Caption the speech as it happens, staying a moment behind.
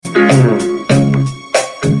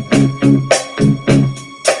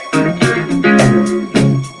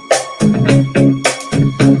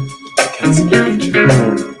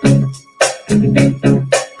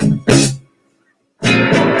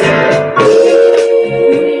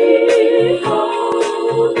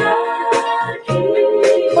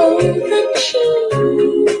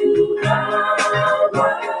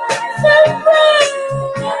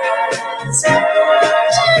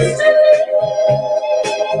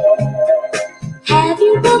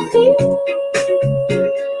the feeling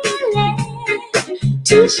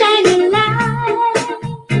to shine a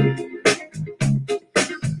light,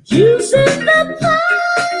 using the power,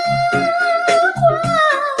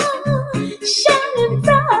 shining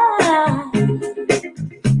bright.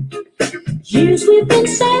 Years we've been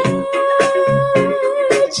searching,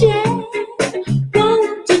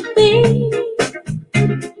 want to be.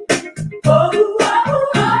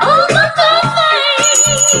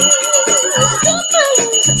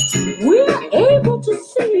 We're able to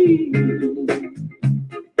see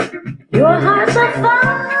your heart's on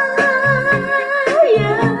fire,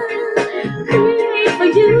 create for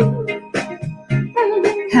you.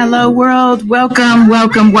 Hello, world. Welcome,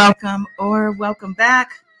 welcome, welcome, or welcome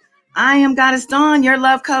back. I am Goddess Dawn, your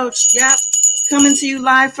love coach. Yep, coming to you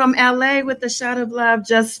live from LA with a shot of love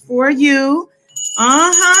just for you.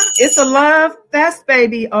 It's a love fest,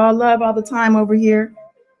 baby. All love all the time over here.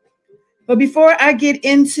 But before I get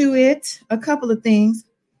into it, a couple of things.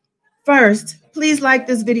 First, please like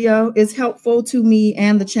this video. It's helpful to me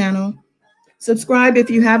and the channel. Subscribe if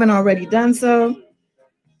you haven't already done so.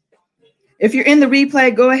 If you're in the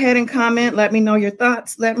replay, go ahead and comment. Let me know your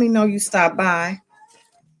thoughts. Let me know you stopped by.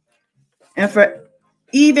 And for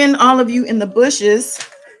even all of you in the bushes,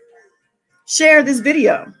 share this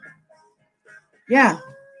video. Yeah.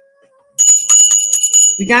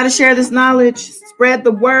 We got to share this knowledge. Spread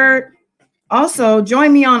the word. Also,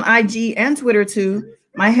 join me on IG and Twitter too.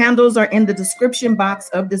 My handles are in the description box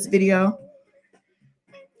of this video,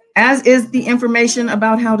 as is the information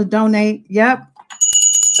about how to donate. Yep.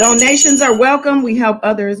 Donations are welcome. We help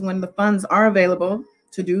others when the funds are available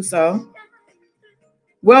to do so.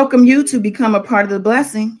 Welcome you to become a part of the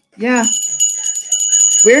blessing. Yeah.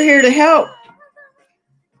 We're here to help.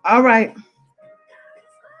 All right.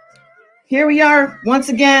 Here we are once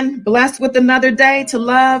again, blessed with another day to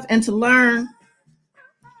love and to learn.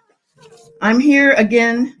 I'm here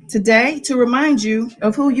again today to remind you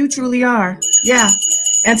of who you truly are. Yeah.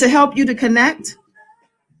 And to help you to connect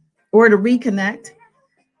or to reconnect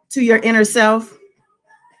to your inner self.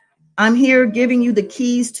 I'm here giving you the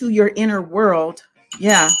keys to your inner world.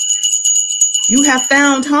 Yeah. You have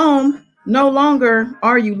found home. No longer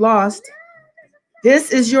are you lost.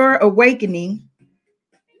 This is your awakening.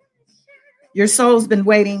 Your soul's been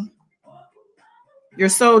waiting. Your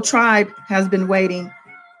soul tribe has been waiting.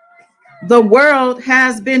 The world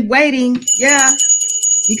has been waiting. Yeah.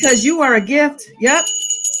 Because you are a gift. Yep.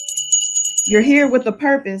 You're here with a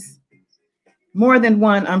purpose. More than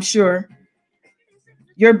one, I'm sure.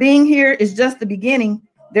 Your being here is just the beginning.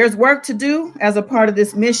 There's work to do as a part of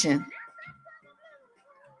this mission.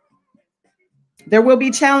 There will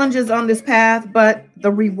be challenges on this path, but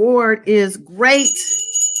the reward is great.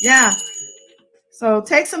 Yeah. So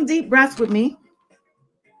take some deep breaths with me.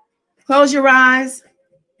 Close your eyes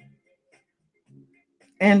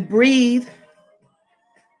and breathe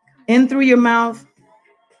in through your mouth,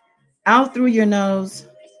 out through your nose.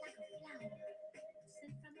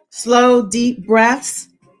 Slow, deep breaths,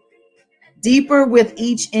 deeper with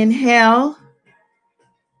each inhale.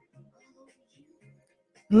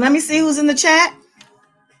 Let me see who's in the chat.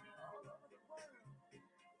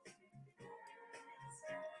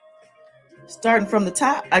 Starting from the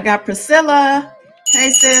top, I got Priscilla.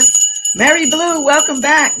 Hey, sis. Mary Blue, welcome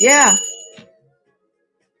back. Yeah.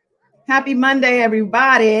 Happy Monday,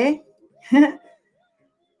 everybody.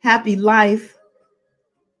 Happy life.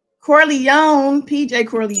 Corleone, PJ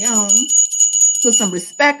Corleone. Put some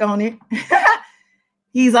respect on it.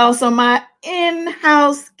 He's also my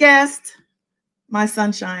in-house guest. My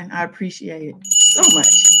sunshine. I appreciate it so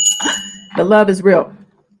much. The love is real.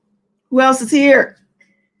 Who else is here?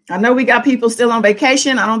 I know we got people still on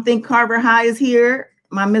vacation. I don't think Carver High is here,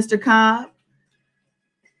 my Mr. Cobb.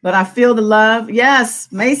 But I feel the love. Yes,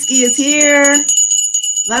 Maysky is here.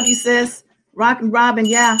 Love you, sis. Rock and Robin,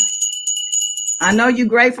 yeah. I know you're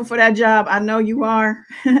grateful for that job. I know you are.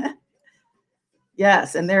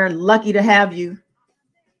 Yes, and they're lucky to have you.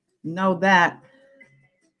 Know that.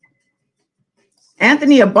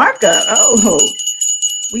 Anthony Abarca. Oh,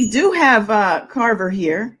 we do have Carver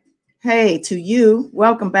here. Hey, to you.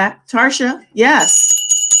 Welcome back. Tarsha,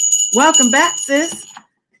 yes. Welcome back, sis.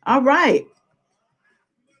 All right.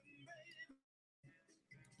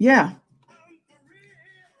 Yeah.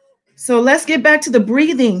 So let's get back to the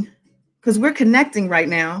breathing because we're connecting right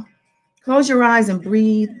now. Close your eyes and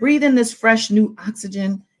breathe. Breathe in this fresh new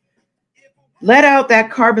oxygen. Let out that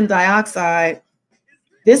carbon dioxide.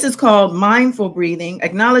 This is called mindful breathing,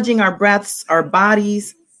 acknowledging our breaths, our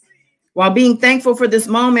bodies, while being thankful for this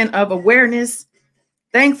moment of awareness,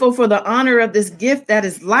 thankful for the honor of this gift that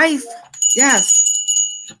is life.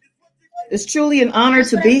 Yes. It's truly an honor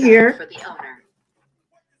to be here.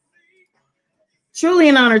 Truly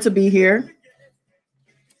an honor to be here.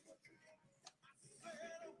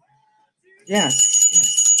 Yes.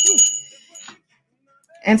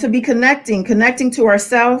 And to be connecting to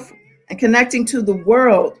ourselves and connecting to the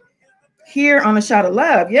world here on A Shot of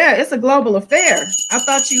Love. Yeah, it's a global affair. I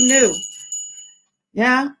thought you knew.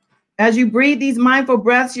 Yeah. As you breathe these mindful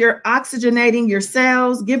breaths, you're oxygenating your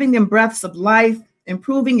cells, giving them breaths of life,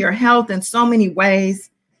 improving your health in so many ways.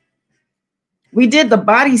 We did the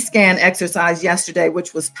body scan exercise yesterday,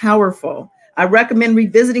 which was powerful. I recommend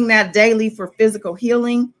revisiting that daily for physical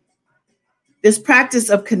healing. This practice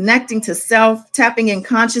of connecting to self, tapping in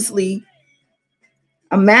consciously,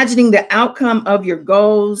 imagining the outcome of your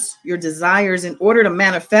goals, your desires in order to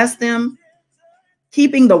manifest them,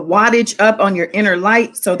 keeping the wattage up on your inner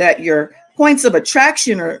light so that your points of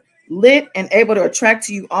attraction are lit and able to attract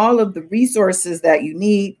to you all of the resources that you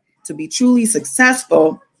need to be truly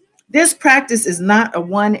successful. This practice is not a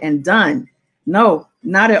one and done. No,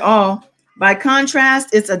 not at all. By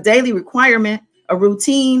contrast, it's a daily requirement, a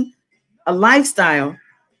routine, a lifestyle.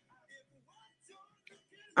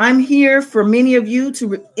 I'm here for many of you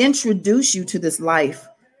to introduce you to this life.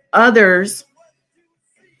 Others,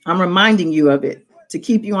 I'm reminding you of it to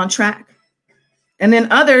keep you on track. And then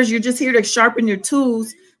others, you're just here to sharpen your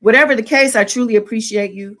tools. Whatever the case, I truly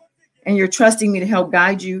appreciate you and you're trusting me to help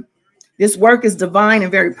guide you. This work is divine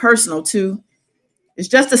and very personal too. It's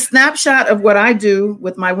just a snapshot of what I do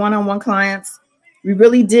with my one-on-one clients. We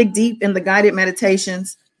really dig deep in the guided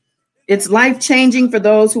meditations. It's life-changing for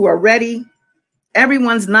those who are ready.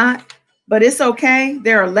 Everyone's not, but it's okay.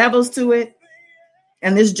 There are levels to it.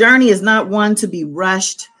 And this journey is not one to be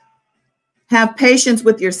rushed. Have patience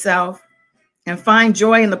with yourself and find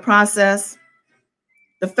joy in the process.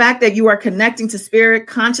 The fact that you are connecting to spirit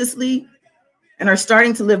consciously and are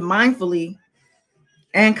starting to live mindfully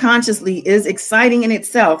and consciously is exciting in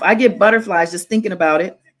itself. I get butterflies just thinking about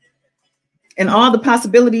it and all the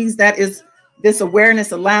possibilities that is this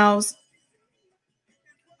awareness allows.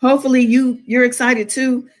 Hopefully you're excited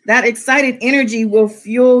too. That excited energy will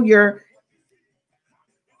fuel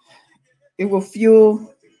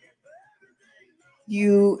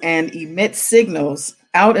you and emit signals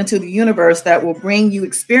out into the universe that will bring you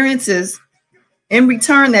experiences in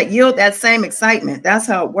return that yield that same excitement. That's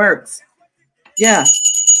how it works. Yeah.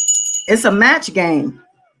 It's a match game.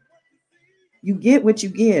 You get what you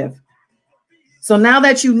give. So now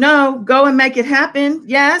that you know, go and make it happen.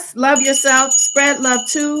 Yes. Love yourself. Spread love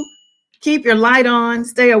too. Keep your light on.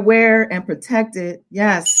 Stay aware and protected.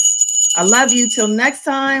 Yes. I love you. Till next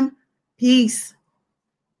time. Peace.